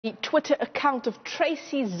The Twitter account of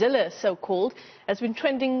Tracy Ziller, so-called, has been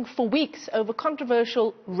trending for weeks over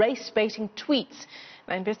controversial race-baiting tweets.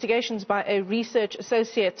 Now, investigations by a research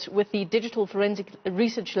associate with the Digital Forensic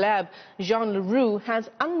Research Lab, Jean Leroux, has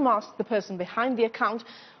unmasked the person behind the account,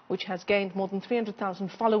 which has gained more than 300,000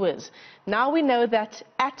 followers. Now we know that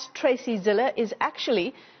 @Tracy Ziller is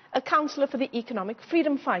actually a counsellor for the economic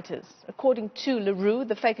freedom fighters. According to Leroux,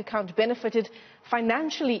 the fake account benefited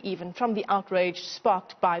financially even from the outrage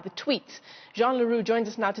sparked by the tweets. Jean Leroux joins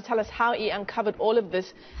us now to tell us how he uncovered all of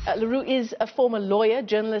this. Leroux is a former lawyer,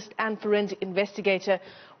 journalist and forensic investigator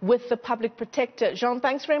with the Public Protector. Jean,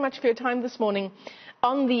 thanks very much for your time this morning.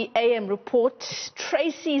 On the AM report,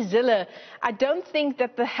 Tracy Ziller, I don't think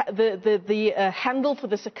that the handle for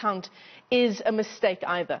this account is a mistake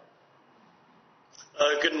either.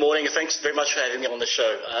 Good morning. Thanks very much for having me on the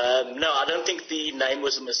show. No, I don't think the name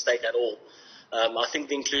was a mistake at all. I think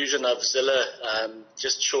the inclusion of Ziller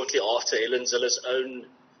just shortly after Helen Ziller's own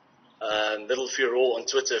little furore on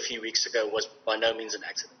Twitter a few weeks ago was by no means an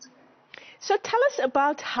accident. So tell us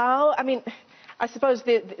about how, I suppose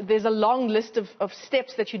there's a long list of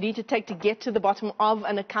steps that you need to take to get to the bottom of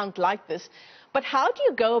an account like this. But how do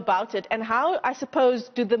you go about it, and how, I suppose,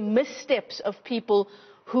 do the missteps of people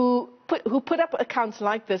who put up accounts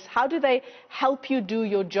like this, how do they help you do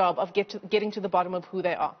your job of getting to the bottom of who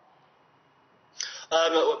they are?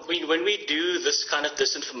 When we do this kind of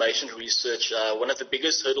disinformation research, one of the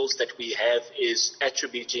biggest hurdles that we have is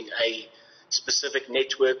attributing a specific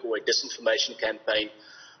network or a disinformation campaign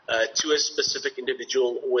to a specific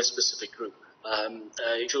individual or a specific group.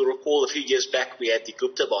 If you'll recall, a few years back we had the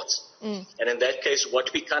Gupta bots, and in that case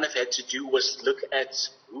what we kind of had to do was look at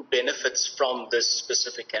who benefits from this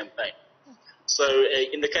specific campaign. So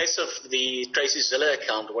in the case of the Tracy Ziller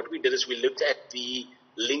account, what we did is we looked at the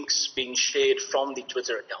links being shared from the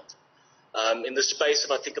Twitter account. In the space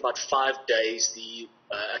of I think about 5 days, the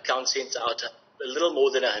account sent out a little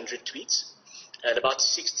more than 100 tweets, and about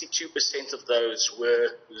 62% of those were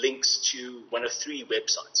links to one of 3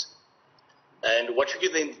 websites. And what we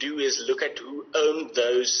can then do is look at who owned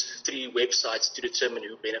those 3 websites to determine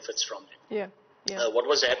who benefits from them. Yeah. What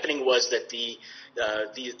was happening was that the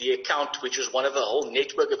account, which was one of a whole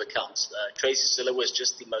network of accounts, Tracy Ziller was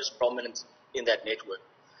just the most prominent in that network.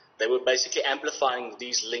 They were basically amplifying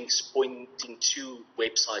these links pointing to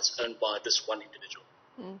websites owned by this one individual.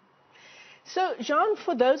 So, Jean,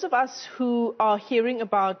 for those of us who are hearing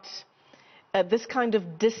about this kind of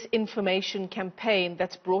disinformation campaign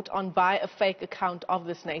that's brought on by a fake account of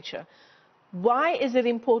this nature, why is it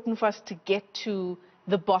important for us to get to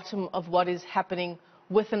the bottom of what is happening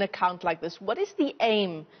with an account like this? What is the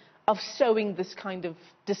aim of sowing this kind of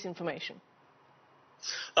disinformation?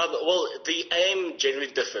 Well, the aim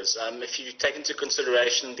generally differs. If you take into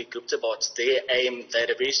consideration the Gupta bots, their aim, they had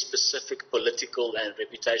a very specific political and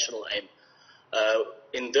reputational aim.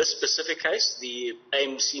 In this specific case, the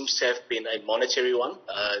aim seems to have been a monetary one.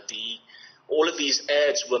 All of these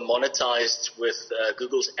ads were monetized with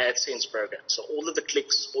Google's AdSense program. So all of the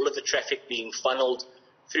clicks, all of the traffic being funneled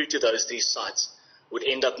through to these sites would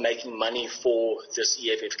end up making money for this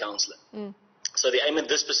EFF counselor. So the aim in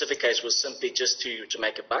this specific case was simply just to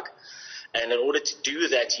make a buck. And in order to do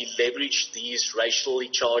that, he leveraged these racially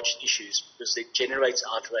charged issues because it generates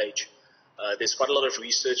outrage. There's quite a lot of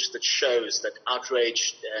research that shows that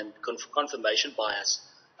outrage and confirmation bias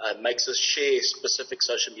makes us share specific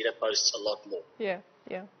social media posts a lot more. Yeah.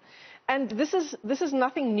 And this is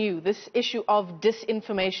nothing new, this issue of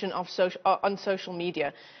disinformation on social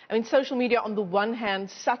media. Social media, on the one hand,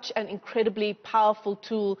 such an incredibly powerful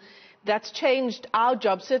tool that's changed our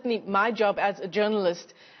job, certainly my job as a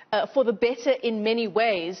journalist, for the better in many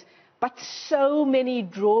ways, but so many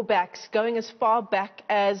drawbacks, going as far back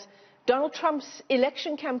as Donald Trump's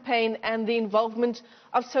election campaign and the involvement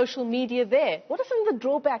of social media there. What are some of the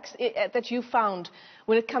drawbacks that you found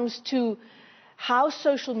when it comes to how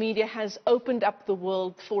social media has opened up the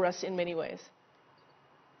world for us in many ways?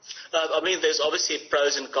 There's obviously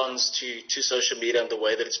pros and cons to social media and the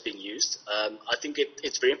way that it's being used. I think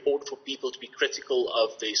it's very important for people to be critical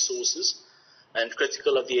of their sources and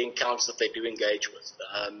critical of the accounts that they do engage with.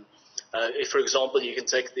 If, for example, you can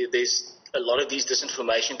take there's a lot of these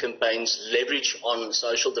disinformation campaigns leverage on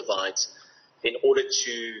social divides in order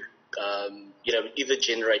to either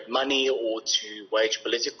generate money or to wage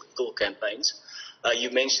political campaigns.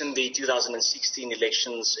 You mentioned the 2016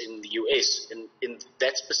 elections in the US. In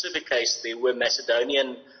that specific case, there were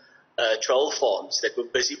Macedonian troll farms that were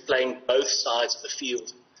busy playing both sides of the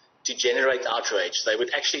field to generate outrage. They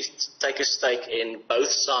would actually take a stake in both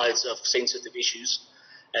sides of sensitive issues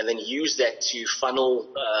and then use that to funnel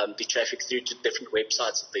the traffic through to different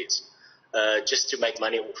websites of theirs, just to make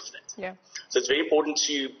money off of that. Yeah. So it's very important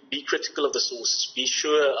to be critical of the sources, be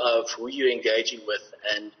sure of who you're engaging with,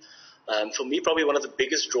 and for me, probably one of the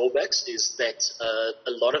biggest drawbacks is that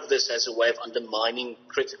a lot of this has a way of undermining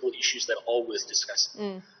critical issues that are worth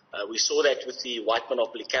discussing. We saw that with the White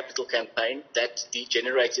Monopoly Capital campaign. That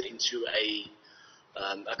degenerated into a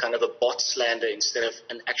kind of a bot slander instead of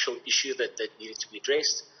an actual issue that needed to be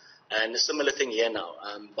addressed. And a similar thing here now.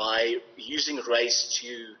 By using race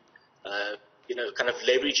to kind of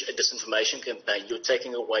leverage a disinformation campaign, you're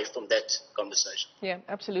taking away from that conversation. Yeah,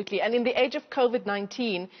 absolutely. And in the age of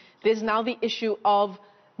COVID-19, there's now the issue of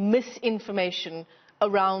misinformation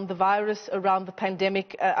around the virus, around the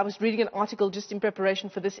pandemic. I was reading an article just in preparation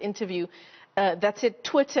for this interview that said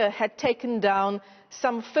Twitter had taken down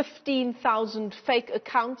some 15,000 fake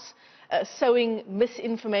accounts sowing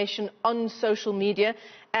misinformation on social media.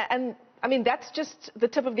 And I mean, that's just the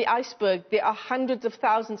tip of the iceberg. There are hundreds of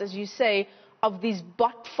thousands, as you say, of these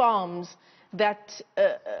bot farms that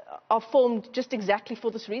are formed just exactly for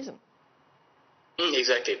this reason.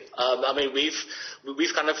 Exactly. I mean,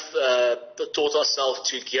 we've kind of taught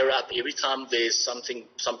ourselves to gear up every time there's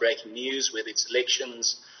some breaking news, whether it's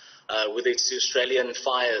elections, whether it's the Australian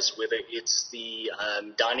fires, whether it's the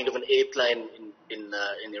downing of an airplane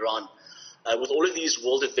in Iran. With all of these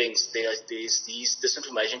world events, there's these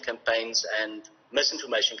disinformation campaigns and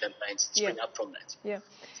misinformation campaigns that spring up from that. Yeah.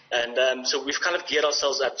 And so we've kind of geared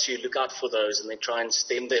ourselves up to look out for those and then try and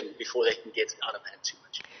stem them before they can get out of hand too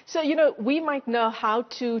much. So, we might know how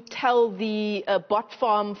to tell the bot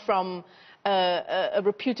farm from a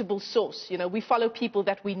reputable source. We follow people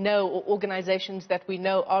that we know or organizations that we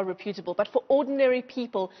know are reputable. But for ordinary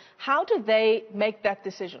people, how do they make that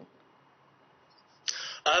decision?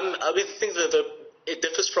 I think that it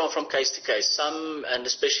differs from case to case. Some, and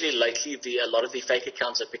especially lately, a lot of the fake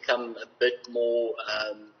accounts have become a bit more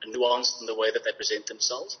nuanced in the way that they present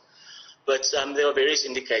themselves. But there are various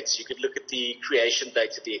indicators. You could look at the creation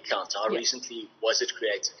date of the account. How recently was it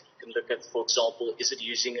created? You can look at, for example, is it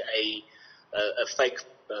using a fake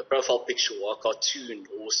profile picture or a cartoon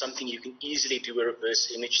or something you can easily do a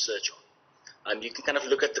reverse image search on? You can kind of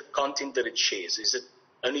look at the content that it shares. Is it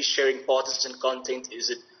only sharing partisan content?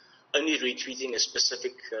 Is it only retweeting a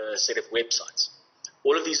specific set of websites?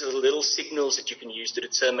 All of these are the little signals that you can use to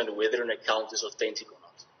determine whether an account is authentic or not.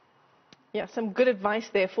 Yeah, some good advice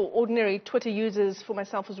there for ordinary Twitter users, for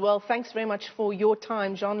myself as well. Thanks very much for your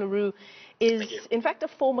time. Jean Leroux is, in fact, a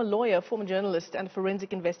former lawyer, former journalist and a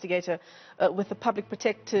forensic investigator with the Public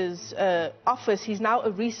Protector's Office. He's now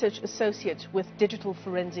a research associate with Digital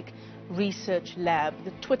Forensic Research Lab.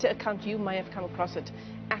 The Twitter account, you may have come across it,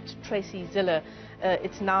 @TracyZiller.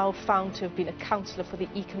 It's now found to have been a counselor for the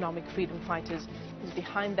economic freedom fighters who's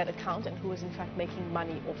behind that account and who is, in fact, making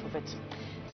money off of it.